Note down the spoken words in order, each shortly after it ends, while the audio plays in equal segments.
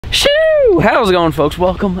Woo! How's it going, folks?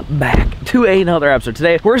 Welcome back to another episode.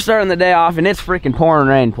 Today, we're starting the day off, and it's freaking pouring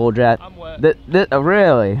rain, Pool Jet. I'm wet.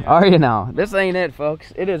 Really? Yeah. Are you now? This ain't it,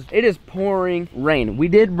 folks. It is pouring rain. We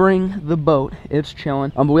did bring the boat. It's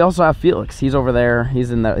chilling. But we also have Felix. He's over there.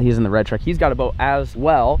 He's in the red truck. He's got a boat as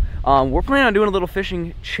well. We're planning on doing a little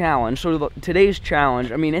fishing challenge. So today's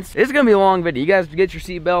challenge, I mean, it's gonna be a long video. You guys get your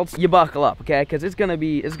seatbelts. You buckle up, okay? Because it's gonna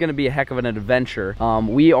be a heck of an adventure.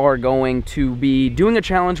 We are going to be doing a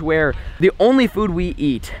challenge where the only food we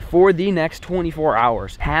eat for the next 24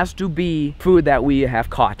 hours has to be food that we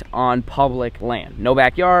have caught on public land. No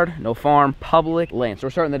backyard, no farm, public land. So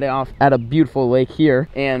we're starting the day off at a beautiful lake here,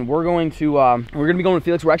 and we're gonna be going to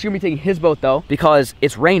Felix. We're actually gonna be taking his boat though, because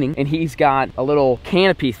it's raining and he's got a little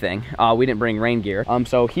canopy thing. We didn't bring rain gear.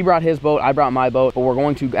 So he brought his boat, I brought my boat, but we're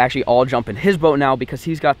going to actually all jump in his boat now because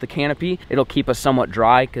he's got the canopy. It'll keep us somewhat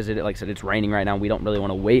dry because like I said, it's raining right now. We don't really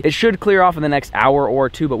want to wait. It should clear off in the next hour or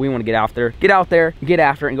two, but we want to get out there, get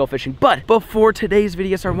after it and go fishing. But before today's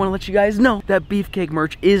video starts, I want to let you guys know that Beefcake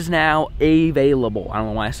merch is now available. I don't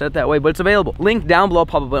know why I said it that way, but it's available. Link down below,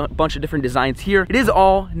 pop a bunch of different designs here. It is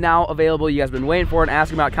all now available. You guys have been waiting for it and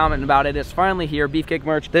asking about, commenting about it. It's finally here. Beefcake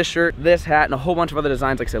merch, this shirt, this hat, and a whole bunch of other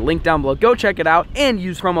designs. Like I said, link down below. Go check it out and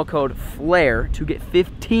use promo code FLAIR to get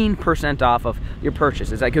 15% off of your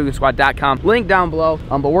purchase. It's at cookingsquad.com. Link down below.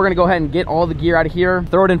 But we're gonna go ahead and get all the gear out of here,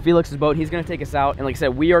 throw it in Felix's boat. He's gonna take us out, and like I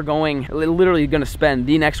said, we are literally gonna spend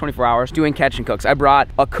the next 24 hours doing catch and cooks. I brought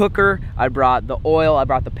a cooker, I brought the oil, I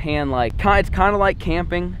brought the pan. Like it's kind of like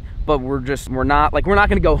camping, but we're not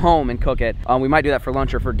gonna go home and cook it. We might do that for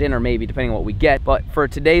lunch or for dinner maybe, depending on what we get. But for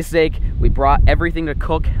today's sake, we brought everything to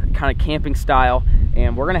cook, kind of camping style,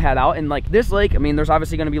 and we're gonna head out. And like this lake, I mean, there's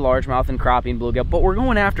obviously gonna be largemouth and crappie and bluegill, but we're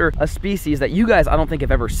going after a species that you guys, I don't think,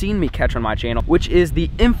 have ever seen me catch on my channel, which is the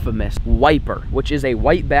infamous wiper, which is a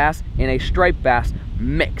white bass and a striped bass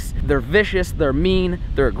mix. They're vicious, they're mean,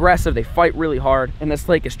 they're aggressive, they fight really hard, and this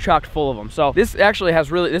lake is chocked full of them. So this actually has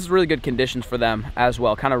really good conditions for them as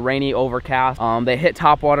well. Kind of rainy, overcast. They hit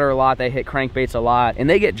topwater a lot, they hit crankbaits a lot, and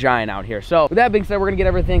they get giant out here. So with that being said, we're gonna get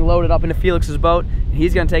everything loaded up into Felix's boat, and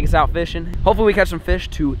he's gonna take us out fishing. Hopefully we catch some fish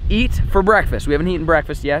to eat for breakfast. We haven't eaten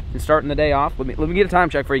breakfast yet, and starting the day off. Let me get a time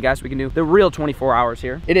check for you guys so we can do the real 24 hours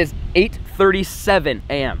here. It is 8:37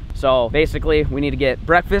 a.m. So basically we need to get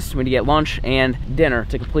breakfast, we need to get lunch and dinner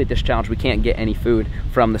to complete this challenge. We can't get any food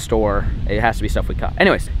from the store. It has to be stuff we caught.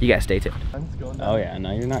 Anyways, you guys stay tuned. Oh yeah,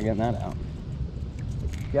 no, you're not getting that out.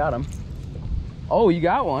 Got him. Oh, you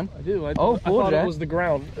got one. I do. I thought it was the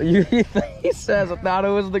ground. He says, I thought it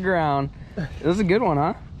was the ground. This is a good one,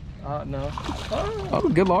 huh? No. Oh,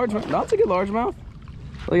 good largemouth. That's a good largemouth.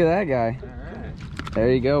 Look at that guy.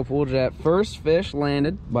 There you go, Pool Jet. First fish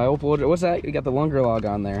landed by old Pool Jet. What's that? You got the lunger log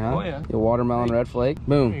on there, huh? Oh, yeah. Your watermelon red flake.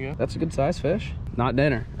 Boom. There you go. That's a good size fish. Not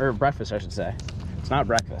dinner. Or breakfast, I should say. It's not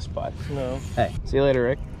breakfast, but... No. Hey, see you later,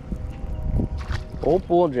 Rick. Old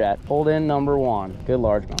Pool Jet pulled in number one. Good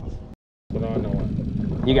largemouth. But I know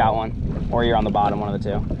one. You got one. Or you're on the bottom, one of the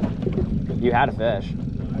two. You had a fish.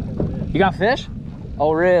 You got fish?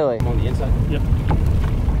 Oh, really? On the inside? Yep.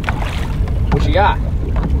 What you got?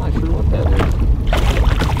 I'm not sure what that is.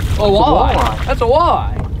 Oh, walleye. That's a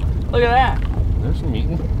walleye. Look at that. There's some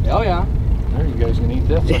eating. Oh, yeah. There, you guys can eat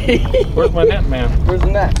this. Where's my net, man? Where's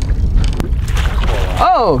the net?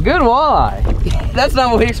 Oh, good walleye. That's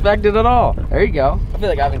not what we expected at all. There you go. I feel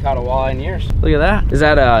like I haven't caught a walleye in years. Look at that. Is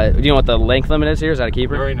that do you know what the length limit is here? Is that a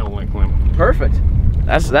keeper? There ain't no length limit. Perfect.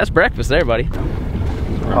 That's breakfast there, buddy.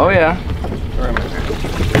 Oh yeah.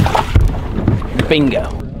 Bingo.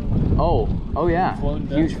 Oh yeah.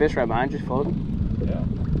 Huge fish right behind you, floating. Yeah.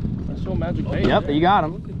 That's so magic. Yep, you got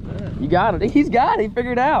him. You got it. He's got it. He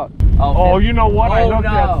figured it out. Oh, you know what? I looked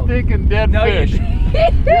at stinking dead fish.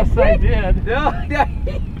 Yes, I did.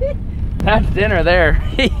 That's dinner there.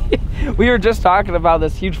 We were just talking about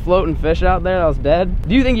this huge floating fish out there that was dead.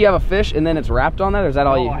 Do you think you have a fish and then it's wrapped on that, or is that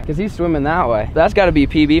all you? Because he's swimming that way. That's got to be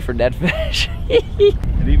PB for dead fish.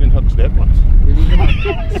 It even hooks dead ones.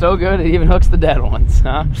 So good, it even hooks the dead ones,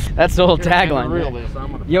 huh? That's the whole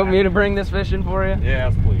tagline. You want me to bring this fish in for you?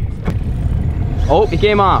 Yes, please. Oh, he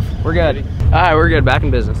came off. We're good. All right, we're good. Back in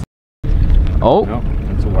business. Oh. No,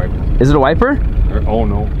 that's a wiper. Is it a wiper? Oh,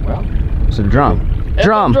 no. Well, it's a drum. It's a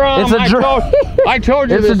drum. It's a drum. I told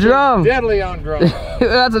you it's a drum. Deadly on drum.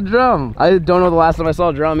 That's a drum. I don't know the last time I saw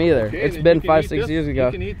a drum either. Okay, it's been 5-6 years ago.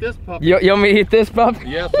 You can eat this puppy. You want me to eat this pup?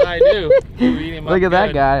 Yes, I do. You eat him. Look at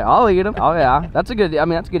that guy. I'll eat him. Oh yeah, that's a good. I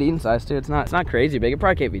mean, that's a good eating size too. It's not crazy big. It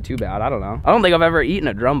probably can't be too bad. I don't know. I don't think I've ever eaten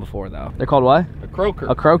a drum before though. They're called what? A croaker.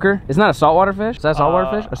 A croaker? Isn't that a saltwater fish? Is that a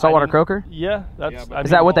saltwater fish? A saltwater croaker? Yeah, that's.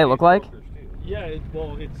 Is that what they look like? Yeah,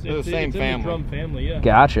 it's the same family. In the drum family, yeah.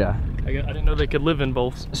 Gotcha. I didn't know they could live in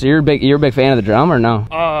both. So you're a big fan of the drum or no?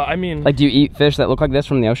 I mean, Like, do you eat fish that look like this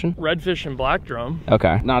from the ocean? redfish and black drum.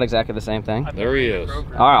 Okay, not exactly the same thing. There he is. All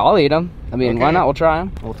right, I'll eat them. I mean, why not? We'll try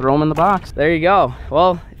them. We'll throw them in the box. There you go.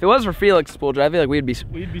 Well, if it was for Felix Spoolja, I feel like we'd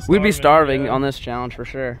be starving on this challenge for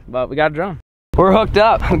sure. But we got a drum. We're hooked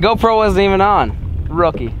up. GoPro wasn't even on.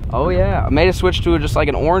 Rookie. Oh yeah, I made a switch to just like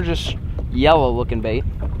an orangish yellow looking bait.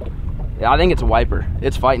 Yeah, I think it's a wiper.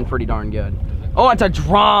 It's fighting pretty darn good. Oh, it's a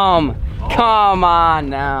drum. Come on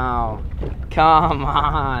now. Come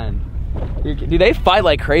on. Dude, they fight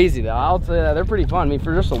like crazy though. I'll say that. They're pretty fun. I mean,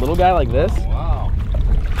 for just a little guy like this. Wow.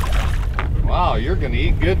 Wow, you're gonna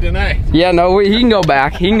eat good tonight. Yeah, no, he can go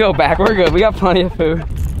back. He can go back. We're good. We got plenty of food.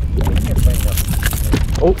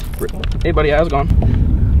 Oh, hey buddy, how's it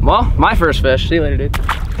going? Well, my first fish. See you later, dude.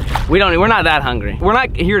 We're not that hungry. We're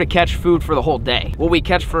not here to catch food for the whole day. What we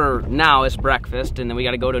catch for now is breakfast, and then we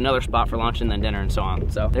gotta go to another spot for lunch and then dinner and so on.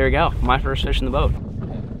 So there you go, my first fish in the boat.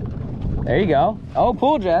 There you go. Oh,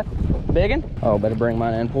 pool jet. Biggin? Oh, better bring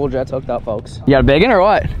mine in. Pool jet's hooked up, folks. You got a biggin or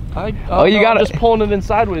what? Oh, you got it. Just pulling it in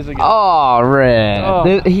sideways again. Oh,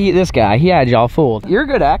 Red. This guy, he had y'all fooled. You're a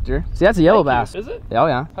good actor. See, that's a yellow bass. Is it? Oh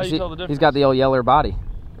yeah. How do you tell the difference? He's got the old yeller body.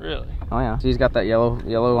 Really? Oh yeah. So he's got that yellow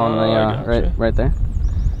on the gotcha. right there.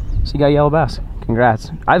 So you got yellow bass.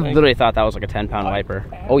 Congrats. I literally thought that was like a 10-pound wiper.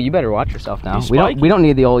 Oh, you better watch yourself now. We don't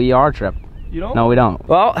need the old ER trip. You don't? No, we don't.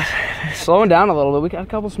 Well, slowing down a little bit. We got a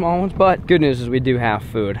couple small ones, but good news is we do have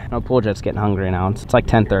food. No, Pool Jet's getting hungry now. It's like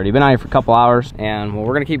 10:30. Been out here for a couple hours, and well,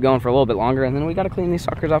 we're gonna keep going for a little bit longer, and then we gotta clean these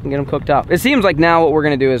suckers up and get them cooked up. It seems like now what we're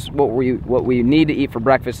gonna do is what we need to eat for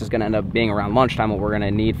breakfast is gonna end up being around lunchtime. What we're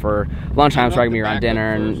gonna need for lunchtime is probably gonna be around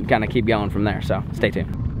dinner, and kind of keep going from there. So stay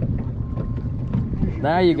tuned.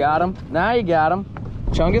 Now you got him. Now you got him.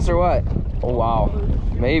 Chungus or what? Oh wow,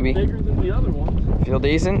 maybe. Bigger than the other one. Feel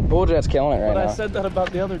decent? Pool Jet's killing it right now. But I said that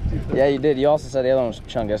about the other two. Yeah, you did. You also said the other one was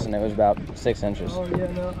Chungus, and it was about 6 inches. Oh yeah,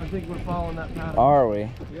 no, I think we're following that pattern. Are we?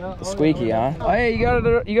 Yeah. The squeaky, huh? Oh, hey, you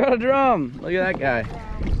got a drum. Look at that guy.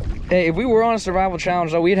 Hey, if we were on a survival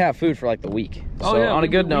challenge, though, we'd have food for like the week. Oh so yeah. On a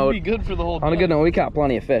good note, we'd be good for the whole day. On a good note, we caught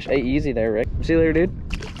plenty of fish. Hey, easy there, Rick. See you later, dude.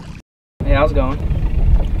 Hey, how's it going?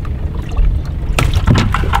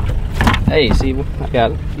 Hey, see, I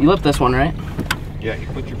got it. You lift this one, right? Yeah, you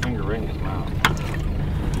put your finger right in his mouth.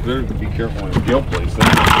 Better be careful when his gill plays that.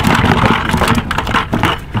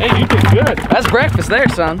 Hey, you did good. That's breakfast there,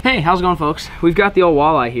 son. Hey, how's it going, folks? We've got the old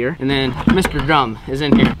walleye here, and then Mr. Drum is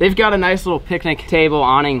in here. They've got a nice little picnic table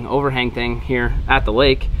awning overhang thing here at the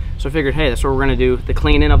lake. So I figured, hey, that's what we're gonna do, the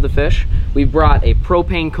cleaning of the fish. We brought a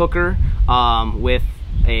propane cooker with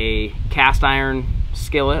a cast iron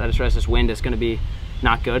skillet. I just realized this wind is gonna be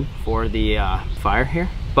not good for the fire here.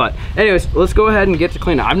 But anyways, let's go ahead and get to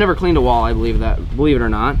clean it. I've never cleaned a walleye, believe it or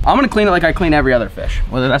not. I'm gonna clean it like I clean every other fish.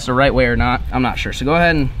 Whether that's the right way or not, I'm not sure. So go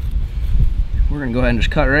ahead and we're gonna go ahead and just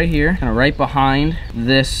cut right here, kind of right behind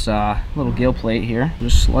this little gill plate here.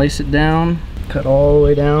 Just slice it down, cut all the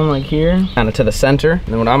way down like here, kind of to the center. And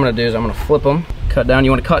then what I'm gonna do is I'm gonna flip them, cut down.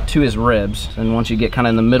 You wanna cut to his ribs. And once you get kind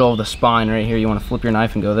of in the middle of the spine right here, you wanna flip your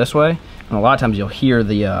knife and go this way. And a lot of times you'll hear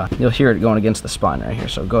it going against the spine right here.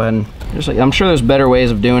 So go ahead and just like, I'm sure there's better ways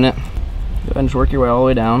of doing it. Go ahead and just work your way all the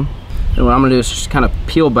way down. And what I'm gonna do is just kind of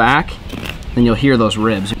peel back, then you'll hear those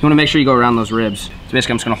ribs. You wanna make sure you go around those ribs. So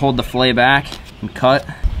basically I'm just gonna hold the fillet back and cut.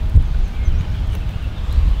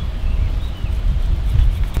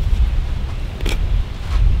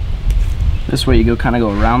 This way you kind of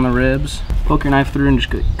go around the ribs, poke your knife through and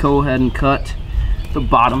just go ahead and cut the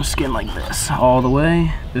bottom skin like this, all the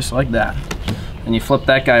way, just like that. And you flip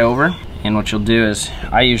that guy over, and what you'll do is,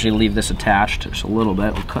 I usually leave this attached just a little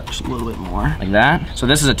bit. We'll cut just a little bit more, like that. So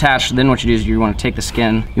this is attached, then what you do is you wanna take the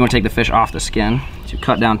skin, you wanna take the fish off the skin. So you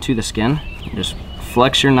cut down to the skin, you just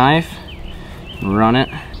flex your knife, and run it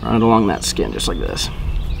along that skin, just like this.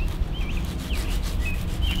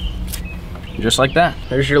 Just like that.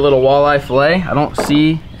 There's your little walleye fillet. I don't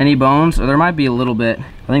see any bones, or there might be a little bit.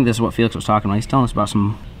 I think this is what Felix was talking about. He's telling us about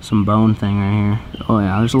some bone thing right here. Oh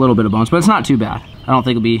yeah, there's a little bit of bones, but it's not too bad. I don't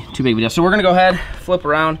think it'll be too big of a deal. So we're gonna go ahead, flip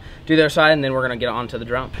around, do the other side, and then we're gonna get onto the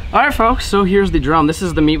drum. All right, folks, so here's the drum. This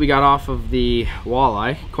is the meat we got off of the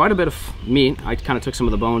walleye. Quite a bit of meat. I kind of took some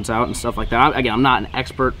of the bones out and stuff like that. Again, I'm not an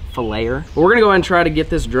expert filleter, but we're gonna go ahead and try to get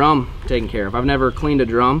this drum taken care of. I've never cleaned a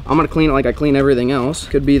drum. I'm gonna clean it like I clean everything else.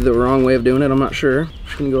 Could be the wrong way of doing it, I'm not sure.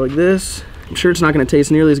 Just gonna go like this. I'm sure it's not gonna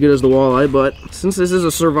taste nearly as good as the walleye, but since this is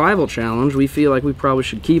a survival challenge, we feel like we probably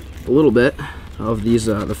should keep a little bit of these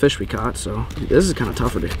the fish we caught. So this is kind of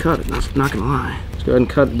tougher to cut it, not gonna lie. Let's go ahead and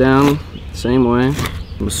cut it down the same way.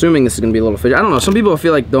 I'm assuming this is gonna be a little fish. I don't know, some people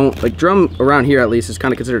feel like drum around here at least is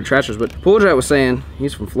kind of considered treacherous, but Pooljet was saying,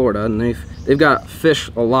 he's from Florida, and they've got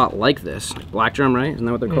fish a lot like this. Like black drum, right? Isn't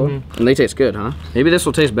that what they're called? And they taste good, huh? Maybe this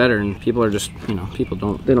will taste better and people are just, you know,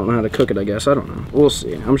 they don't know how to cook it, I guess. I don't know. We'll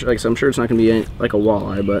see. I'm sure it's not gonna be like a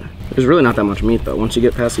walleye, but there's really not that much meat though, once you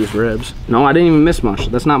get past these ribs. No, I didn't even miss much.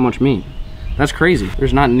 That's not much meat. That's crazy.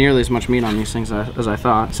 There's not nearly as much meat on these things as I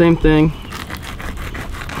thought. Same thing.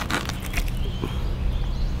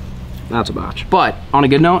 That's a botch. But on a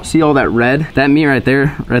good note, see all that red? That meat right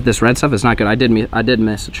there, this red stuff is not good. I did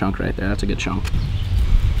miss a chunk right there. That's a good chunk.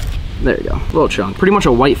 There you go, a little chunk. Pretty much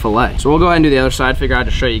a white fillet. So we'll go ahead and do the other side, figure out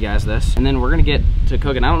to show you guys this. And then we're gonna get to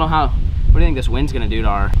cooking. I don't know what do you think this wind's gonna do to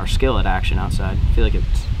our skillet action outside? I feel like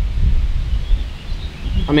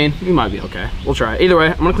I mean, we might be okay. We'll try. Either way,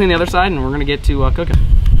 I'm gonna clean the other side and we're gonna get to cooking.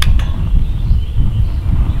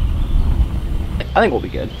 I think we'll be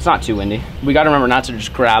good. It's not too windy. We gotta remember not to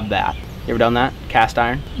just grab that. You ever done that? Cast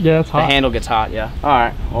iron? Yeah, it's hot. The handle gets hot, yeah. All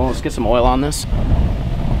right, well, let's get some oil on this.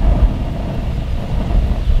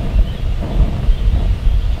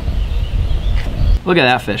 Look at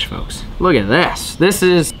that fish, folks. Look at this. This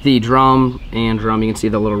is the drum and drum. You can see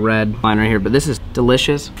the little red line right here, but this is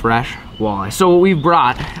delicious, fresh walleye. So what we've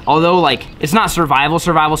brought, although like, it's not survival,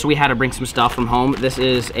 so we had to bring some stuff from home. This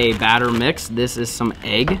is a batter mix. This is some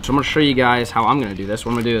egg. So I'm gonna show you guys how I'm gonna do this.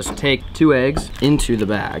 What I'm gonna do is take 2 eggs into the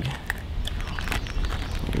bag.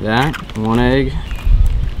 Like that, 1 egg,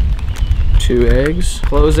 2 eggs.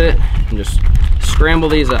 Close it, and just scramble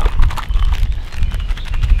these up.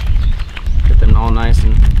 Them all nice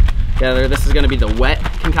and together. This is gonna be the wet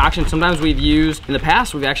concoction. Sometimes we've used, in the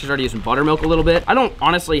past, we've actually started using buttermilk a little bit. I don't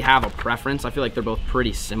honestly have a preference. I feel like they're both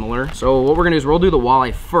pretty similar. So what we're gonna do is we'll do the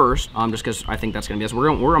walleye first, just because I think that's gonna be us.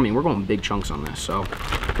 We're going big chunks on this. So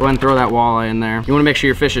go ahead and throw that walleye in there. You wanna make sure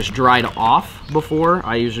your fish is dried off before.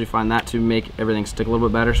 I usually find that to make everything stick a little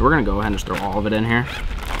bit better. So we're gonna go ahead and just throw all of it in here.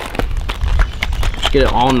 Just get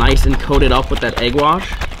it all nice and coated up with that egg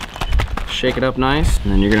wash. Shake it up nice,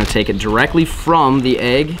 and then you're gonna take it directly from the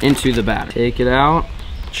egg into the batter. Take it out,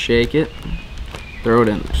 shake it, throw it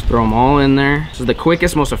in. Just throw them all in there. This is the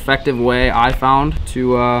quickest, most effective way I found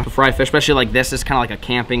to fry fish, especially like this. Is kind of like a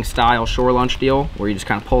camping style shore lunch deal, where you just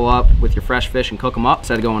kind of pull up with your fresh fish and cook them up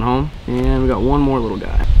instead of going home. And we got one more little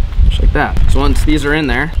guy, just like that. So once these are in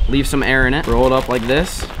there, leave some air in it, roll it up like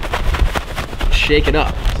this, shake it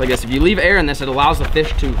up. So I guess if you leave air in this, it allows the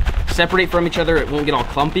fish to separate from each other. It won't get all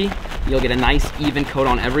clumpy. You'll get a nice even coat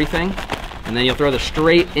on everything, and then you'll throw this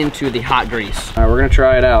straight into the hot grease. All right, we're gonna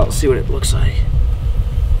try it out. Let's see what it looks like.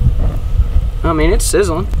 I mean, it's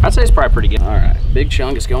sizzling. I'd say it's probably pretty good. All right, big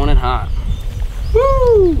chunk is going in hot.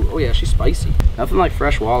 Woo! Oh yeah, she's spicy. Nothing like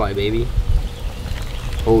fresh walleye, baby.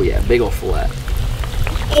 Oh yeah, big old fillet.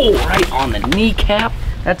 Oh, right on the kneecap.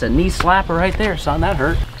 That's a knee slapper right there, son. That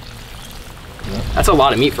hurt. That's a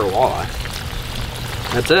lot of meat for a walleye.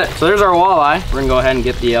 That's it. So there's our walleye. We're gonna go ahead and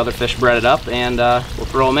get the other fish breaded up, and we'll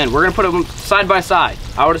throw them in. We're gonna put them side by side.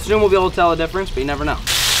 I would assume we'll be able to tell the difference, but you never know.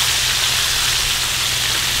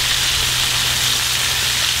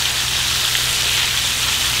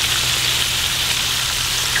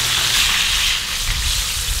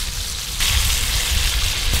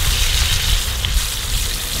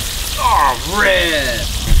 Oh, red.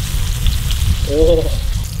 Oh.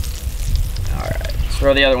 All right, let's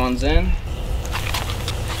throw the other ones in.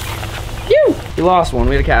 Phew! We lost one.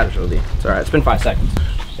 We had a casualty. It's all right. It's been 5 seconds.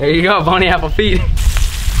 There you go, bunny apple feet.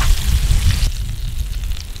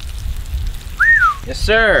 Yes,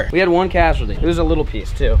 sir. We had one casualty. It was a little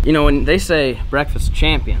piece too. You know, when they say breakfast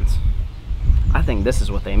champions, I think this is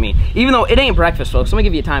what they mean. Even though it ain't breakfast, folks. Let me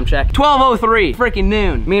give you a time check. 12:03, freaking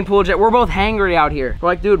noon. Me and Pooljet, we're both hangry out here. We're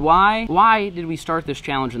like, dude, why did we start this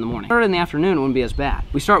challenge in the morning? Started in the afternoon, it wouldn't be as bad.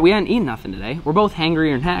 We hadn't eaten nothing today. We're both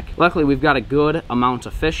hangrier than heck. Luckily, we've got a good amount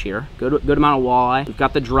of fish here. Good amount of walleye. We've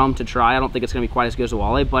got the drum to try. I don't think it's gonna be quite as good as the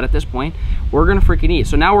walleye, but at this point, we're gonna freaking eat.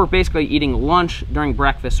 So now we're basically eating lunch during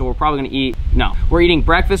breakfast, so we're probably gonna eat, no. We're eating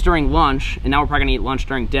breakfast during lunch, and now we're probably gonna eat lunch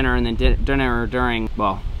during dinner, and then dinner during,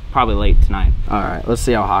 well, probably late tonight. All right, let's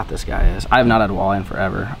see how hot this guy is. I have not had walleye in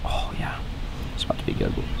forever. Oh yeah, it's about to be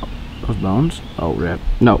good. Those bones? Oh, rib.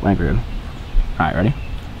 No, ain't good. All right, ready?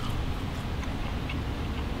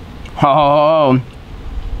 Oh,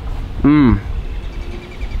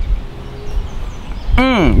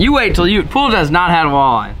 you wait till Pool does not have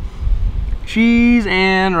walleye. Cheese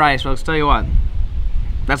and rice, folks, tell you what.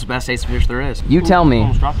 That's the best taste of fish there is. You tell me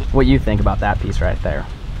what you think about that piece right there.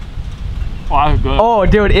 Oh, good. Oh,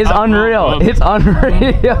 dude, it's unreal. It's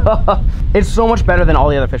unreal. It's so much better than all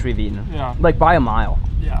the other fish we've eaten. Yeah. Like by a mile.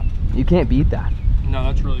 Yeah. You can't beat that. No,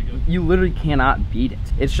 that's really good. You literally cannot beat it.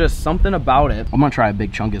 It's just something about it. I'm gonna try a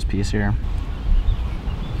big chungus piece here.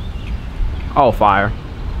 Oh, fire.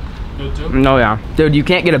 Good too? No, yeah. Dude, you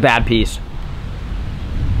can't get a bad piece.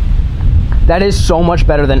 That is so much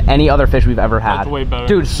better than any other fish we've ever had. That's way better.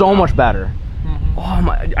 Dude, so much better. Mm-hmm. Oh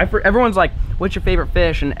my, everyone's like, what's your favorite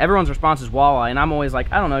fish? And everyone's response is walleye. And I'm always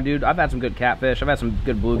like, I don't know, dude. I've had some good catfish. I've had some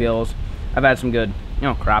good bluegills. I've had some good, you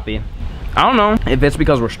know, crappie. I don't know if it's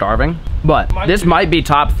because we're starving, but this might be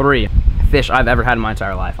top 3 fish I've ever had in my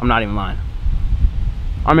entire life. I'm not even lying.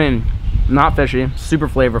 I mean, not fishy, super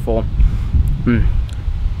flavorful.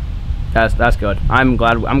 That's good. I'm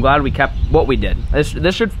glad we kept what we did.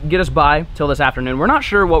 This should get us by till this afternoon. We're not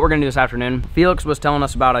sure what we're gonna do this afternoon. Felix was telling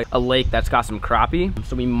us about a lake that's got some crappie,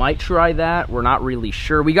 so we might try that. We're not really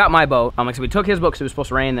sure. We got my boat. Like so we took his boat because it was supposed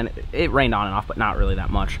to rain. Then it rained on and off, but not really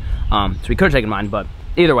that much. So we could have taken mine, but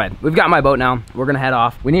either way, we've got my boat now. We're gonna head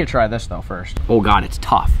off. We need to try this though first. Oh God, it's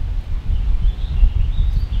tough.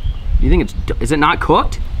 You think is it not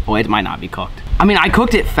cooked? Oh, it might not be cooked. I mean, I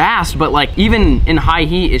cooked it fast, but like even in high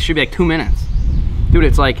heat, it should be like 2 minutes. Dude,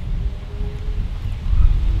 it's like,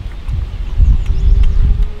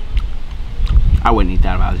 I wouldn't eat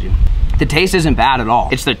that if I was you. The taste isn't bad at all.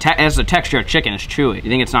 It's the texture of chicken, it's chewy. You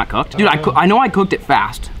think it's not cooked? Dude, I know I cooked it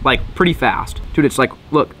fast, like pretty fast. Dude, it's like,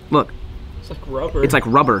 look. It's like rubber. It's like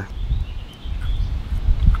rubber.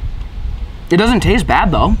 It doesn't taste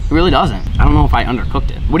bad though. It really doesn't. I don't know if I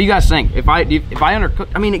undercooked it. What do you guys think? If I undercooked,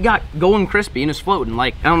 I mean, it got golden crispy and it's floating.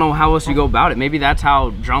 Like, I don't know how else you go about it. Maybe that's how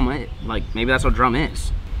drum is. Like, maybe that's what drum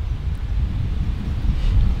is.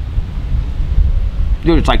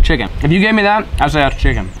 Dude, it's like chicken. If you gave me that, I'd say that's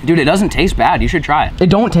chicken. Dude, it doesn't taste bad. You should try it. It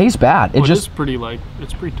don't taste bad. It just pretty like,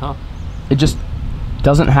 it's pretty tough. It just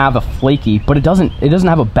doesn't have a flaky, but it doesn't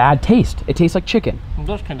have a bad taste. It tastes like chicken. It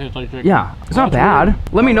does kind of taste like chicken. Yeah, it's not bad.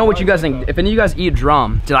 Weird. Let me know what you guys think. If any of you guys eat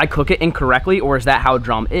drum, did I cook it incorrectly, or is that how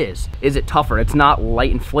drum is? Is it tougher? It's not light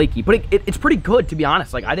and flaky, but it's pretty good, to be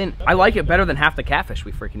honest. Like, I like it better than half the catfish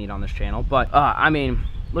we freaking eat on this channel. But I mean,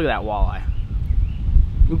 look at that walleye.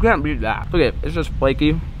 You can't beat that. Look at it. It's just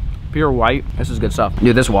flaky, pure white. This is good stuff.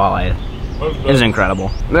 Dude, this walleye is incredible.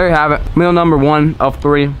 There you have it. Meal number 1 of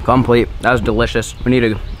 3 complete. That was delicious. We need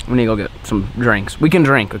to go get some drinks. We can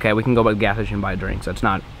drink, okay? We can go by the gas station and buy drinks. That's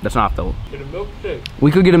not the. Get a milkshake. We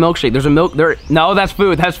could get a milkshake. There's a milk there. No, that's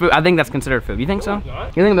food. That's food. I think that's considered food. You think so?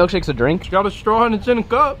 You think a milkshake's a drink? It's got a straw and it's in a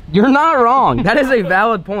cup. You're not wrong. That is a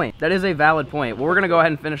valid point. That is a valid point. Well, we're gonna go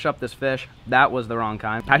ahead and finish up this fish. That was the wrong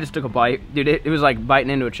kind. I just took a bite. Dude, it was like biting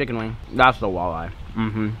into a chicken wing. That's the walleye.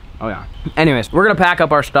 Oh yeah. Anyways, we're gonna pack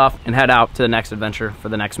up our stuff and head out to the next adventure for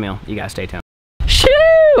the next meal. You guys stay tuned.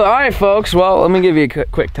 All right, folks. Well, let me give you a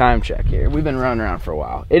quick time check here. We've been running around for a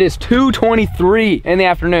while. It is 2:23 in the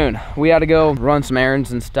afternoon. We had to go run some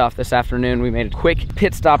errands and stuff this afternoon. We made a quick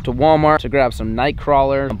pit stop to Walmart to grab some night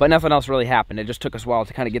crawlers, but nothing else really happened. It just took us a while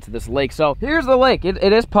to kind of get to this lake. So here's the lake. It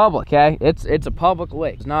is public, okay? It's a public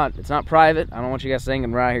lake. It's not private. I don't want you guys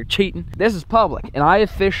thinking we're out here cheating. This is public, and I have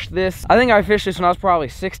fished this. I think I fished this when I was probably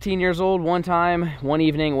 16 years old. One time, one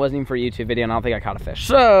evening. It wasn't even for a YouTube video, and I don't think I caught a fish.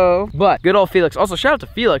 So, but good old Felix. Also, shout out to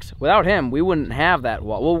Felix. Without him, we wouldn't have that.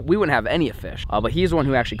 Well, we wouldn't have any fish. But he's the one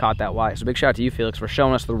who actually caught that walleye. So big shout out to you, Felix, for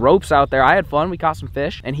showing us the ropes out there. I had fun. We caught some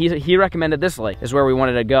fish, and he recommended this lake is where we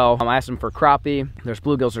wanted to go. I asked him for crappie. There's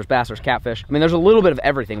bluegills, there's bass, there's catfish. I mean, there's a little bit of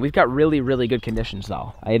everything. We've got really, really good conditions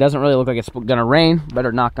though. It doesn't really look like it's gonna rain.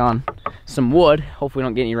 Better knock on some wood. Hopefully we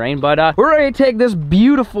don't get any rain. But we're ready to take this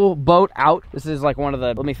beautiful boat out. This is like one of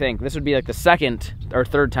the, let me think. This would be like the 2nd or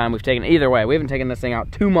 3rd time we've taken it. Either way, we haven't taken this thing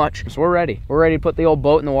out too much. So we're ready. We're ready to put the old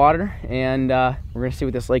boat in the water, and we're gonna see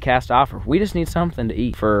what this lake has to offer. We just need something to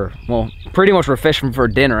eat for, well, pretty much we're fishing for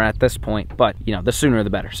dinner at this point, but you know, the sooner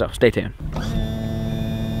the better. So stay tuned.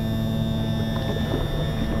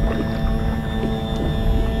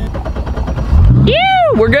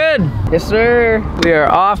 We're good. Yes, sir. We are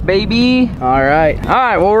off, baby. All right.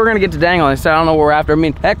 Well, we're gonna get to dangling. So I don't know what we're after. I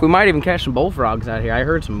mean, heck, we might even catch some bullfrogs out here. I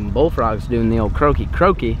heard some bullfrogs doing the old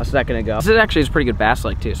croaky. How's that gonna go? This is actually a pretty good bass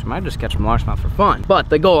lake too, so we might just catch some largemouth for fun. But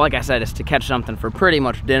the goal, like I said, is to catch something for pretty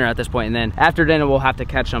much dinner at this point, and then after dinner, we'll have to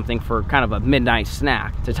catch something for kind of a midnight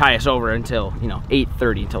snack to tie us over until, you know,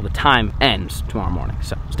 8:30, until the time ends tomorrow morning.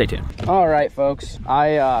 So stay tuned. All right, folks.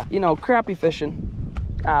 You know, crappie fishing.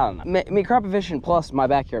 I don't know. Me crappie fishing plus my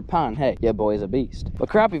backyard pond, hey, yeah, boy's a beast. But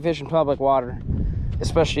crappie fishing public water,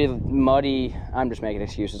 especially muddy. I'm just making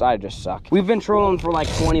excuses. I just suck. We've been trolling for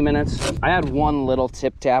like 20 minutes. I had one little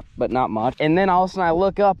tip tap, but not much. And then all of a sudden I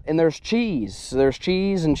look up and there's cheese. So there's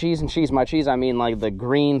cheese and cheese and cheese. My cheese, I mean like the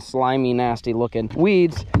green, slimy, nasty looking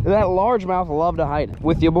weeds that largemouth love to hide in.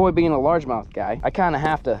 With your boy being a largemouth guy, I kind of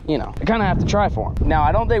have to, you know, I kind of have to try for him. Now,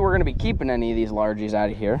 I don't think we're going to be keeping any of these largies out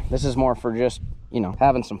of here. This is more for just, you know,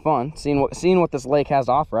 having some fun, seeing what this lake has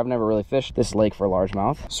to offer. I've never really fished this lake for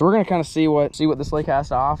largemouth, so we're gonna kind of see what this lake has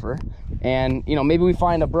to offer, and you know, maybe we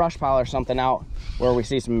find a brush pile or something out where we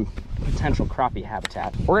see some potential crappie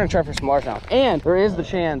habitat. We're gonna try for some largemouth, and there is the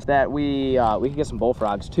chance that we can get some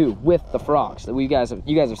bullfrogs too with the frogs. That you guys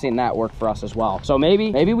have seen that work for us as well. So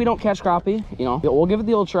maybe we don't catch crappie. You know, we'll give it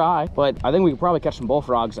the old try, but I think we could probably catch some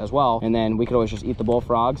bullfrogs as well, and then we could always just eat the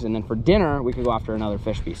bullfrogs, and then for dinner we could go after another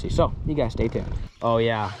fish species. So you guys stay tuned. Oh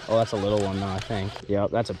yeah. Oh, that's a little one though, I think. Yep,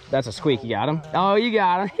 that's a squeak. You got him? Oh, you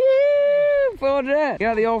got him. Full jet.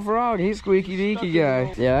 Got the old frog. He's squeaky deaky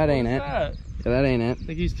guy. Yeah, that ain't it. Yeah, that ain't it.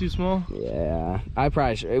 Think he's too small? Yeah, we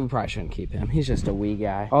probably shouldn't keep him. He's just a wee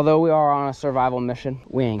guy. Although we are on a survival mission,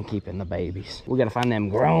 we ain't keeping the babies. We gotta find them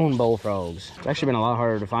grown bullfrogs. It's actually been a lot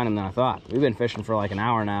harder to find them than I thought. We've been fishing for like an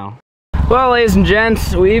hour now. Well, ladies and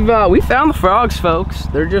gents, we found the frogs, folks.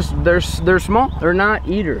 They're small. They're not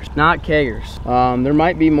eaters, not keggers. There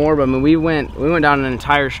might be more, but I mean, we went down an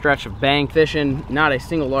entire stretch of bank fishing, not a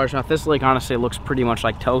single largemouth. This lake honestly looks pretty much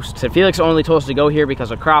like toast. So Felix only told us to go here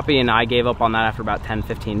because of crappie, and I gave up on that after about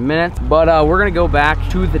 10-15 minutes. But we're gonna go back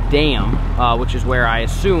to the dam, which is where I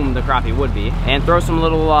assume the crappie would be, and throw some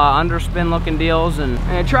little underspin looking deals and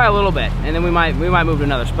try a little bit, and then we might move to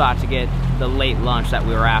another spot to get the late lunch that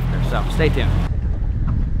we were after. So stay tuned.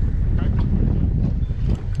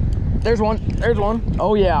 There's one.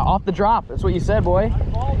 Oh yeah, off the drop. That's what you said, boy.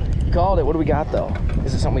 You called it. What do we got though?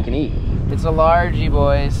 Is it something we can eat? It's a largie,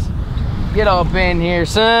 boys. Get up in here,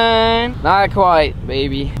 son. Not quite,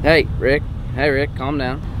 baby. Hey, Rick. Hey, Rick, calm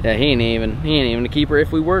down. Yeah, he ain't even a keeper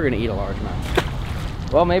if we were gonna eat a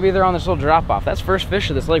largemouth. Well, maybe they're on this little drop off. That's first fish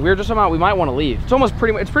of this lake. We were just talking about we might want to leave. It's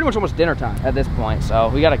pretty much almost dinner time at this point, so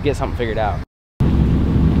we got to get something figured out.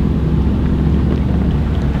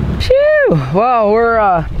 Well,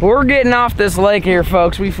 we're getting off this lake here,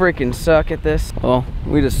 folks. We freaking suck at this. Well,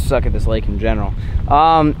 we just suck at this lake in general.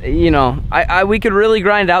 You know, we could really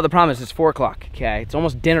grind it out. The problem is it's 4 o'clock, okay? It's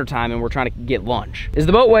almost dinner time and we're trying to get lunch. Is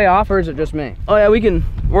the boat way off or is it just me? Oh yeah,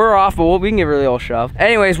 we're off, but we can give it a really old shove.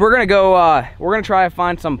 Anyways, we're gonna go, we're gonna try to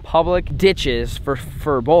find some public ditches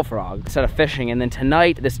for bullfrog instead of fishing. And then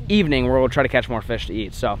tonight, this evening, we're gonna try to catch more fish to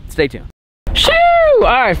eat. So stay tuned. All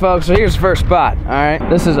right, folks, so here's the first spot. All right,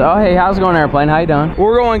 this is, oh, hey, how's it going, airplane? How you doing?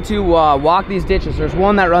 We're going to walk these ditches. There's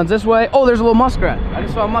one that runs this way. Oh, there's a little muskrat. I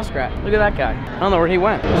just saw a muskrat. Look at that guy. I don't know where he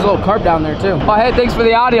went. There's a little carp down there too. Oh, hey, thanks for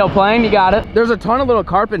the audio, plane. You got it. There's a ton of little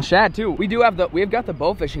carp and shad too. We've got the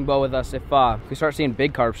bow fishing bow with us if we start seeing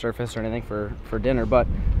big carp surface or anything for dinner. But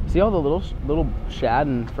see all the little shad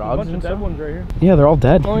and frogs and stuff? Dead ones right here. Yeah, they're all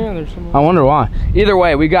dead. Oh yeah, there's some. I wonder why. Either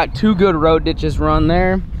way, we've got 2 good road ditches run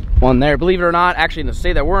there. One there. Believe it or not, actually in the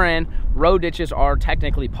state that we're in, road ditches are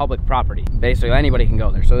technically public property. Basically, anybody can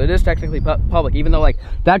go there. So it is technically public, even though like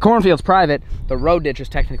that cornfield's private, the road ditch is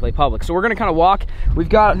technically public. So we're gonna kind of walk.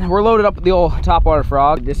 We're loaded up with the old topwater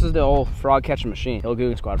frog. This is the old frog catching machine, the old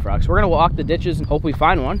Googling Squad frog. So we're gonna walk the ditches and hopefully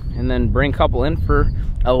find one, and then bring a couple in for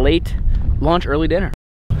a late lunch, early dinner.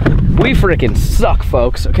 We freaking suck,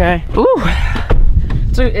 folks, okay? Ooh.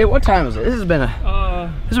 So, what time is it? This has been a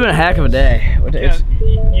heck of a day. Yeah,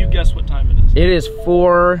 you guess what time it is. It is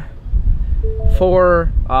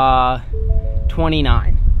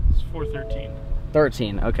 4:29. It's 4:13.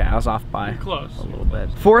 13. Okay, I was off by close a little bit.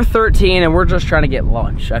 4:13, and we're just trying to get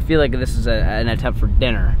lunch. I feel like this is an attempt for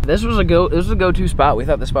dinner. This was a go-to spot. We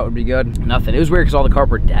thought this spot would be good. Nothing. It was weird because all the carp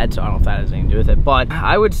were dead, so I don't know if that has anything to do with it. But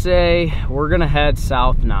I would say we're gonna head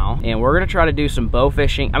south now, and we're gonna try to do some bow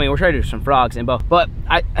fishing. I mean, we're trying to do some frogs and bow, but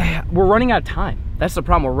we're running out of time. That's the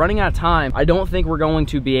problem. We're running out of time. I don't think we're going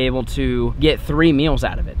to be able to get 3 meals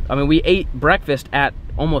out of it. I mean, we ate breakfast at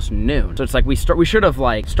almost noon. So it's like we should have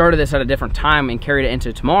like started this at a different time and carried it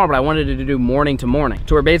into tomorrow, but I wanted to do morning to morning.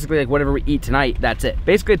 So we're basically like whatever we eat tonight, that's it.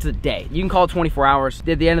 Basically it's a day. You can call it 24 hours.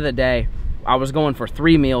 At the end of the day, I was going for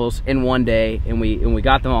 3 meals in one day and we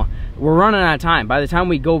got them all. We're running out of time. By the time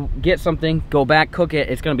we go get something, go back, cook it,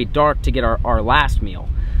 it's gonna be dark to get our last meal.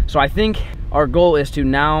 So I think our goal is to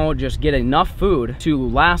now just get enough food to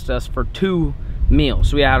last us for 2 meals.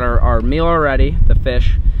 So we had our meal already, the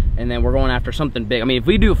fish, and then we're going after something big. I mean, if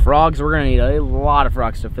we do frogs, we're gonna need a lot of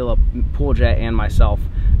frogs to fill up Pool Jet and myself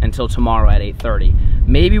until tomorrow at 8:30.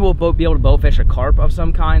 Maybe we'll be able to bow fish a carp of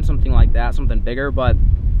some kind, something like that, something bigger, but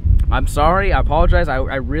I'm sorry, I apologize. I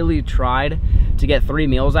really tried to get 3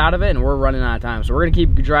 meals out of it, and we're running out of time. So we're gonna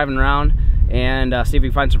keep driving around and see if we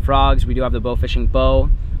can find some frogs. We do have the bow fishing bow,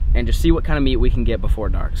 and just see what kind of meat we can get before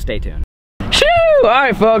dark. Stay tuned. All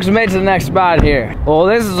right, folks, we made it to the next spot here. Well,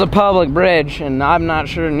 this is a public bridge, and I'm not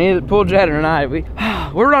sure, neither Pool Jet or I,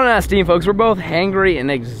 we're running out of steam, folks. We're both hangry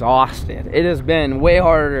and exhausted. It has been way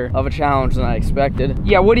harder of a challenge than I expected.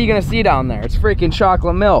 Yeah, what are you gonna see down there? It's freaking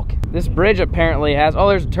chocolate milk. This bridge apparently has, oh,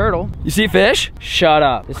 there's a turtle. You see fish? Shut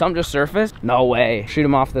up. Did something just surface? No way. Shoot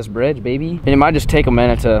them off this bridge, baby. And it might just take a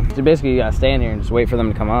minute to basically you gotta stand here and just wait for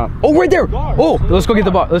them to come up. Oh, right there. Oh, let's go get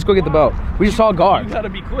the boat. Let's go get the boat. We just saw a gar. You gotta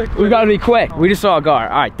be quick. We gotta be quick. We just saw a gar.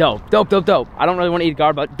 All right, dope. I don't really want to eat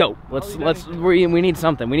gar, but dope. We need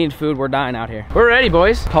something. We need food. We're dying out here. We're ready,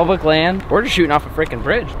 boys. Public land. We're just shooting off a freaking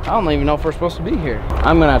bridge. I don't even know if we're supposed to be here.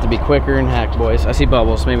 I'm gonna have to be quicker than heck, boys. I see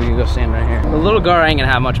bubbles. Maybe we can go stand right here. The little gar ain't gonna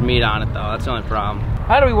have much meat on it though. That's the only problem.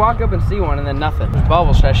 How do we walk up and see one and then nothing? There's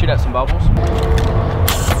bubbles. Should I shoot at some bubbles?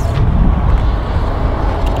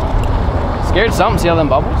 Scared of something? See all them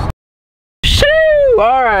bubbles?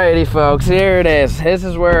 Alrighty, folks, here it is. This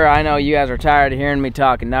is where I know you guys are tired of hearing me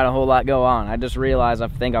talk and not a whole lot go on. I just realized I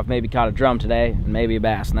think I've maybe caught a drum today and maybe a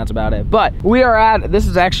bass, and that's about it. But we are at, this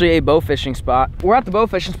is actually a bow fishing spot. We're at the bow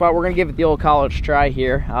fishing spot. We're gonna give it the old college try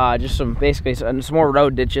here. Just basically some more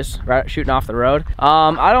road ditches, right, shooting off the road.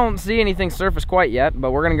 I don't see anything surface quite yet, but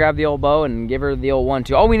we're gonna grab the old bow and give her the old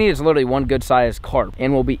 1-2. All we need is literally one good sized carp,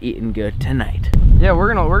 and we'll be eating good tonight. Yeah,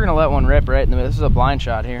 we're gonna let one rip right in the middle. This is a blind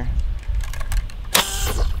shot here.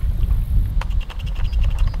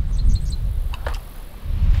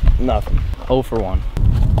 Nothing. 0 for 1.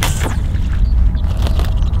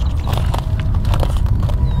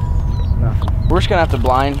 Nothing. We're just gonna have to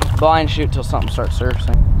blind shoot till something starts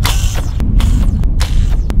surfacing.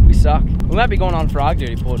 We suck. We might be going on frog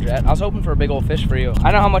duty, Pool Jet. I was hoping for a big old fish for you.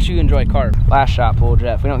 I know how much you enjoy carp. Last shot, Pool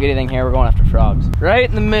Jet. If we don't get anything here, we're going after frogs. Right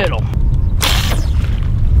in the middle.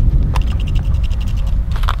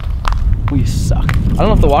 We suck. I don't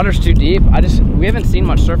know if the water's too deep. We haven't seen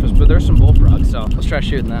much surface, but there's some bullfrogs, so let's try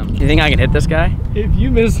shooting them. You think I can hit this guy? If you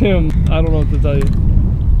miss him, I don't know what to tell you.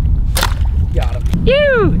 Got him.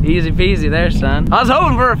 Ew! Easy peasy there, son. I was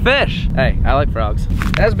hoping for a fish. Hey, I like frogs.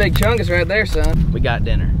 That's a big chungus right there, son. We got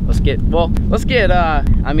dinner.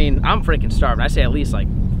 I mean, I'm freaking starving. I say at least like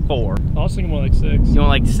 4. I was thinking more like 6. You want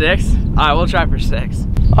like 6? All right, we'll try for 6.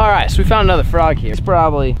 All right, so we found another frog here. It's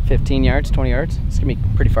probably 15 yards, 20 yards. It's gonna be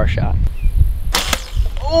a pretty far shot.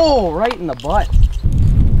 Oh, right in the butt.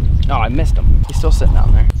 Oh, I missed him. He's still sitting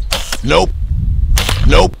down there. Nope.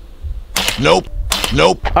 Nope. Nope.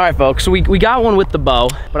 Nope. All right, folks, so we got one with the bow,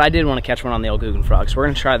 but I did want to catch one on the old Guggen frog, so we're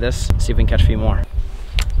gonna try this, see if we can catch a few more.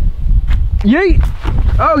 Yeet!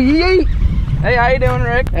 Oh, yeet! Hey, how you doing,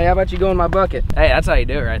 Rick? Hey, how about you go in my bucket? Hey, that's how you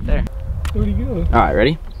do it right there. Where'd he go? All right,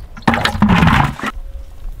 ready?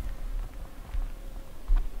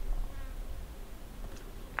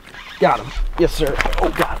 Got him. Yes, sir. Oh,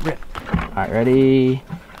 God, Rick. All right, ready?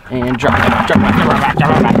 And drop it.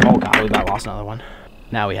 Oh, God, we about lost another one.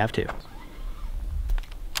 Now we have 2.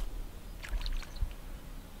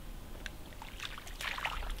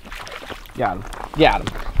 Got him.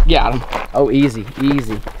 Oh, easy.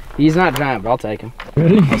 He's not giant, but I'll take him.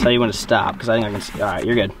 Ready? I'll tell you when to stop, because I think I can see. All right,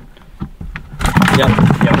 you're good. Yep.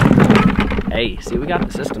 Hey, see, we got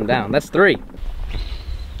the system down. That's 3.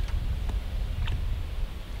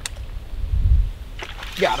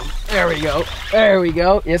 Got him. There we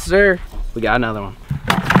go. Yes, sir. We got another one.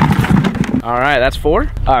 All right, that's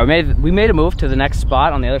 4. All right, we made a move to the next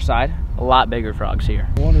spot on the other side. A lot bigger frogs here.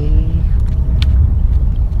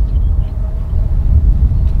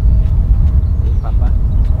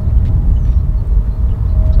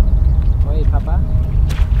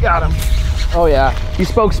 Got him. Oh yeah, he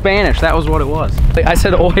spoke Spanish. That was what it was. I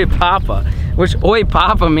said "Oye Papa," which "Oye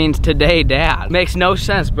Papa" means "today, Dad." Makes no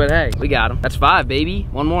sense, but hey, we got him. That's 5, baby.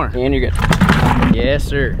 One more, and you're good. Yes,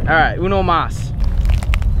 sir. All right, uno más.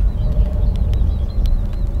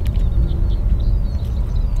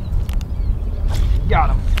 Got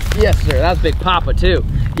him. Yes, sir. That was Big Papa too.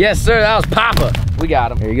 Yes, sir. That was Papa. We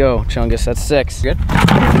got him. There you go, Chungus. That's 6. Good.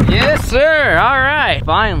 Yes, sir. All right.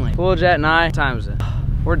 Finally. Pool Jet and I. What time is it?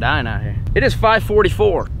 We're dying out here. It is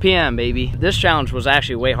 5:44 p.m., baby. This challenge was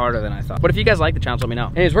actually way harder than I thought. But if you guys like the challenge, let me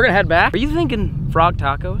know. Anyways, we're gonna head back. Are you thinking frog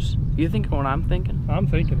tacos? You thinking what I'm thinking? I'm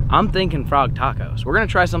thinking. I'm thinking frog tacos. We're gonna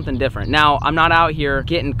try something different. Now, I'm not out here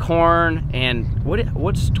getting corn and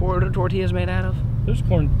what's tortillas made out of? There's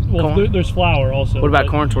corn. Well, Corn? there's flour also. What about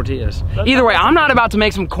but- corn tortillas? Either way, I'm not about to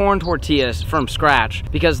make some corn tortillas from scratch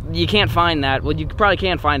because you can't find that. Well, you probably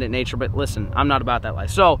can find it in nature, but listen, I'm not about that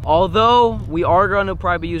life. So, although we are going to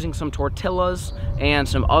probably be using some tortillas and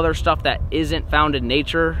some other stuff that isn't found in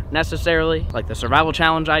nature necessarily, like the survival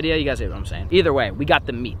challenge idea, you guys get what I'm saying. Either way, we got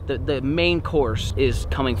the meat. The main course is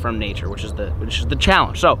coming from nature, which is the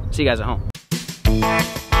challenge. So, see you guys at home.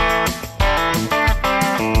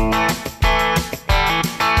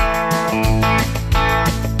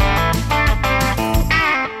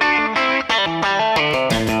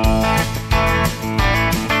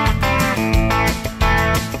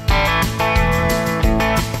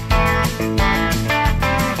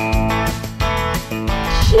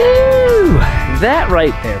 That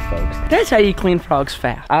right there, folks. That's how you clean frogs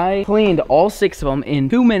fast. I cleaned all 6 of them in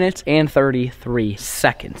 2 minutes and 33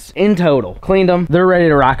 seconds. In total, cleaned them. They're ready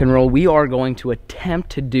to rock and roll. We are going to attempt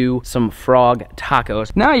to do some frog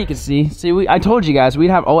tacos. Now you can see, I told you guys we'd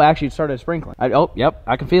have, oh, actually it started sprinkling. Oh, yep,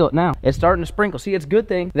 I can feel it now. It's starting to sprinkle. See, it's a good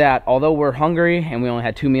thing that although we're hungry and we only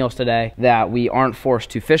had 2 meals today, that we aren't forced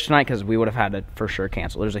to fish tonight because we would have had to for sure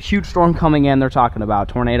cancel. There's a huge storm coming in. They're talking about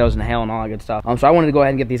tornadoes and hail and all that good stuff. So I wanted to go ahead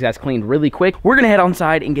and get these guys cleaned really quick. We're gonna head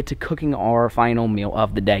outside and get to cooking our final meal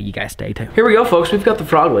of the day. You guys stay tuned. Here we go, folks. We've got the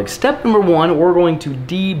frog legs. Step number 1, we're going to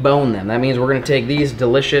debone them. That means we're gonna take these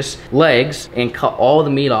delicious legs and cut all the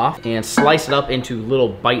meat off and slice it up into little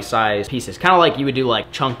bite-sized pieces. Kind of like you would do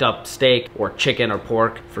like chunked up steak or chicken or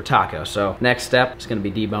pork for tacos. So next step is gonna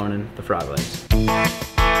be deboning the frog legs.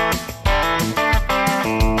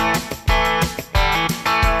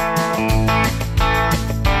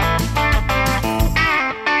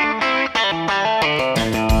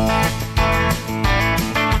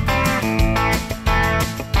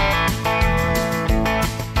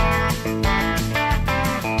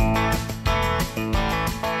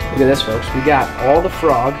 Look at this, folks. We got all the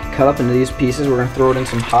frog cut up into these pieces. We're gonna throw it in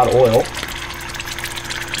some hot oil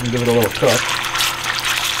and give it a little cook.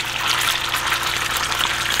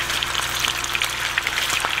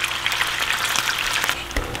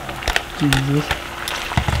 Jesus.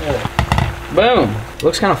 Boom.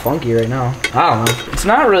 Looks kind of funky right now. I don't know. It's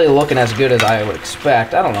not really looking as good as I would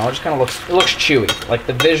expect. I don't know. It just kind of looks chewy. Like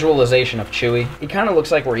the visualization of chewy. It kind of looks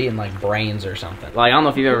like we're eating like brains or something. Like I don't know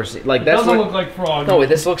if you've ever seen. Like It that doesn't look like frog. No,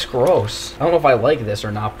 this looks gross. I don't know if I like this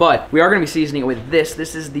or not, but we are gonna be seasoning it with this.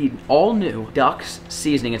 This is the all new Duck's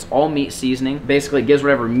seasoning. It's all meat seasoning. Basically, it gives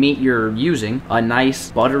whatever meat you're using a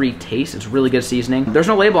nice buttery taste. It's really good seasoning. There's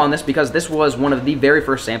no label on this because this was one of the very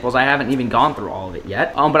first samples. I haven't even gone through all of it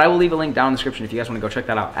yet. But I will leave a link down in the description if you guys want to go check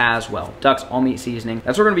that out as well. Duck's all meat seasoning.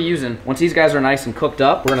 That's what we're gonna be using. Once these guys are nice and cooked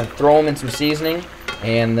up, we're gonna throw them in some seasoning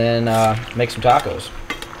and then make some tacos.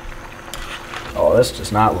 Oh, this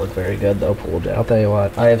does not look very good though, Pool Jet. I'll tell you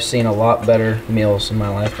what, I have seen a lot better meals in my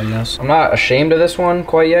life than this. I'm not ashamed of this one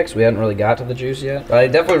quite yet because we hadn't really got to the juice yet. But I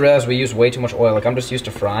definitely realized we used way too much oil. Like I'm just used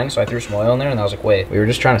to frying, so I threw some oil in there and I was like, wait, we were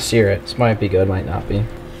just trying to sear it. This might be good, might not be.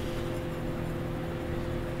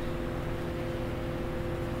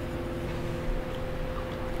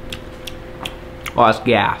 Oh, that's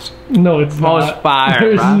gas. No, it's not. Oh, it's fire,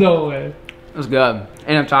 There's bro. no way. That's good.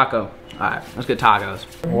 And a taco. Alright, let's get tacos.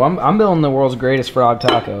 Well, I'm building the world's greatest frog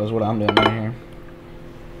taco is what I'm doing right here.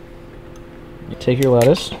 You take your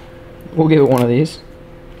lettuce. We'll give it one of these.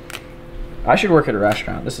 I should work at a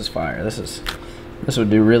restaurant. This is fire. This would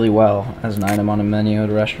do really well as an item on a menu at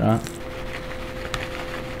a restaurant.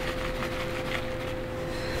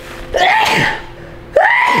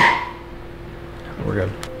 We're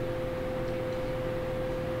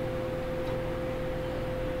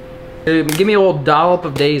good. Give me a little dollop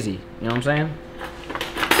of Daisy. You know what I'm saying?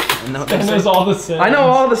 That knows all the sayings. I know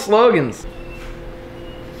all the slogans.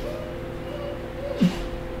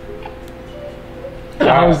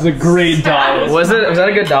 That was a great dollop. Was it? Was that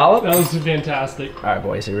a good dollop? That was fantastic. All right,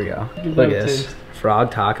 boys. Here we go. Give Look that at a this. taste.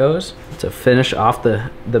 Frog tacos to finish off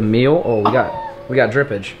the meal. Oh, we got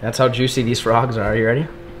drippage. That's how juicy these frogs are. Are you ready?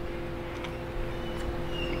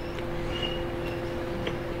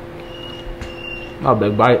 Oh,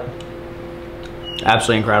 big bite.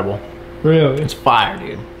 Absolutely incredible. Really? It's fire,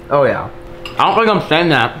 dude. Oh yeah. I don't think I'm saying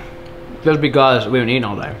that just because we haven't eaten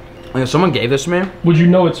all day. Like if someone gave this to me, Would you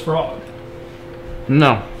know it's frog?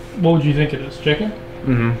 no. What would you think it is? Chicken?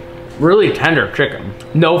 Mm-hmm. Really tender chicken.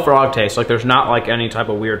 No frog taste. Like there's not like any type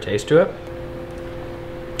of weird taste to it.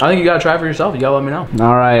 I think you gotta try it for yourself. You gotta let me know.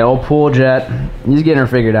 All right, old Pool Jet. He's getting her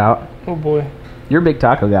figured out. Oh boy. You're a big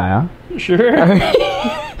taco guy, huh? Sure.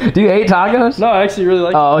 Do you hate tacos? No, I actually really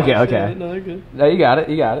like Oh, it. okay, okay. Yeah, no, they're good. No, you got it.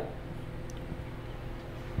 You got it.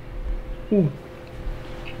 Ooh.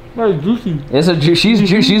 Very juicy. It's she's a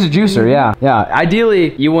juicer, yeah. Yeah,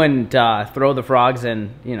 ideally, you wouldn't throw the frogs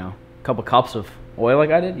in, you know, a couple cups of oil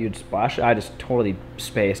like I did. You'd splash it. I just totally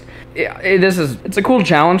spaced. Yeah, it's a cool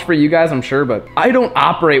challenge for you guys, I'm sure, but I don't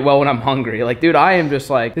operate well when I'm hungry. Like, dude, I am just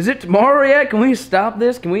like, is it tomorrow yet? Can we stop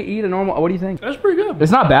this? Can we eat a normal, what do you think? That's pretty good.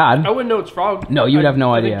 It's not bad. I wouldn't know it's frog. No, you would have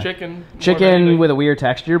no I idea. Think chicken with a weird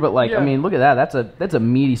texture, but like, yeah. I mean, look at that. That's a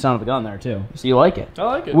meaty son of a gun there too. So you like it? I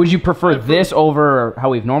like it. Would you prefer this over how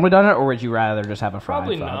we've normally done it, or would you rather just have a fried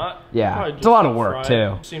Probably frog? not. Yeah, Probably it's a lot of just work fried.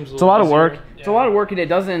 too. Seems It's a lot of work. easier. It's a lot of work, and it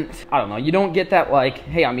doesn't, I don't know, you don't get that like,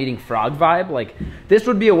 hey, I'm eating frog vibe. Like, this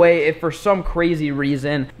would be a way, if for some crazy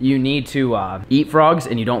reason you need to eat frogs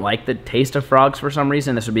and you don't like the taste of frogs for some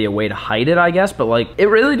reason, this would be a way to hide it, I guess. But like, it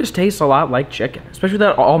really just tastes a lot like chicken, especially with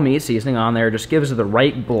that all meat seasoning on there. It just gives it the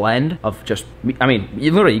right blend of just, I mean,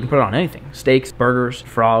 you can put it on anything. Steaks, burgers,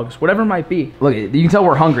 frogs, whatever it might be. Look, you can tell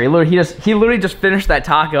we're hungry. He literally just finished that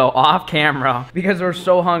taco off camera because we're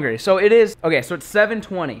so hungry. So it is, okay, so it's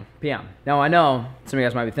 7:20 p.m. Now I know some of you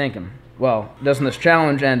guys might be thinking, well, doesn't this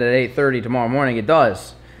challenge end at 8:30 tomorrow morning? It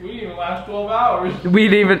does. We didn't even last 12 hours. We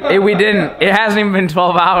didn't. It hasn't even been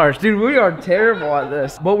 12 hours. Dude, we are terrible at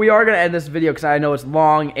this. But we are gonna end this video because I know it's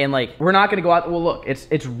long and like, we're not gonna go out. Well, look,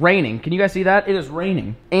 it's raining. Can you guys see that? It is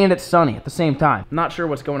raining and it's sunny at the same time. I'm not sure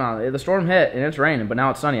what's going on. The storm hit and it's raining, but now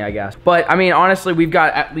it's sunny, I guess. But I mean, honestly, we've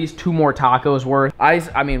got at least 2 more tacos worth.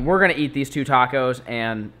 I mean, we're gonna eat these 2 tacos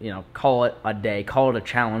and, you know, call it a day, call it a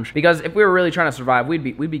challenge. Because if we were really trying to survive, we'd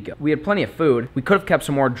be good. We had plenty of food. We could have kept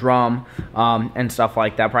some more drum and stuff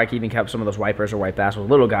like that. Probably even kept some of those wipers or wipe bass with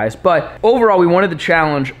little guys. But overall, we wanted the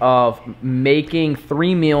challenge of making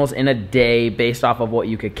 3 meals in a day based off of what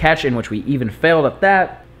you could catch, in which we even failed at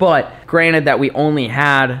that. But granted that we only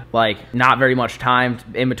had like not very much time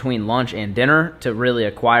in between lunch and dinner to really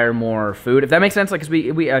acquire more food, if that makes sense. Like, cause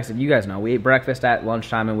we you guys know, we ate breakfast at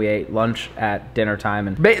lunchtime and we ate lunch at dinner time,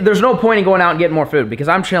 and there's no point in going out and getting more food because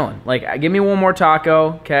I'm chilling. Like, give me 1 more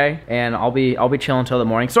taco, okay, and I'll be chilling until the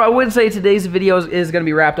morning. So I would say today's video is gonna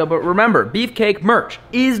be wrapped up, but remember, Beefcake merch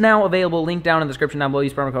is now available. Link down in the description down below.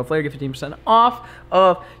 Use promo code FLAIR, get 15% off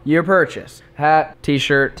of your purchase. Hat,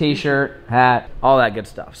 t-shirt, hat, all that good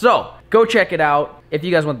stuff. So go check it out. If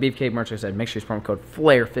you guys want the Beefcake merch, like I said, make sure you use promo code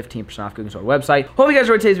FLAIR, 15% off Google Store website. Hope you guys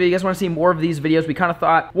enjoyed today's video. You guys want to see more of these videos? We kind of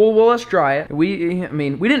thought, well, let's try it. I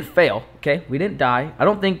mean, we didn't fail, okay? We didn't die. I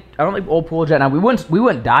don't think old pool jet. Now we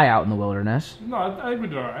wouldn't die out in the wilderness. No, I think we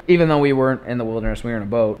did all right. Even though we weren't in the wilderness, we were in a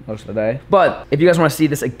boat most of the day. But if you guys want to see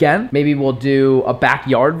this again, maybe we'll do a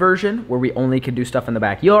backyard version where we only can do stuff in the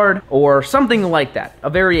backyard or something like that. A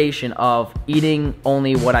variation of eating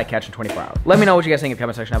only what I catch in 24 hours. Let me know what you guys think in the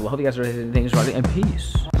comment section down below. Hope you guys are enjoying this, and peace.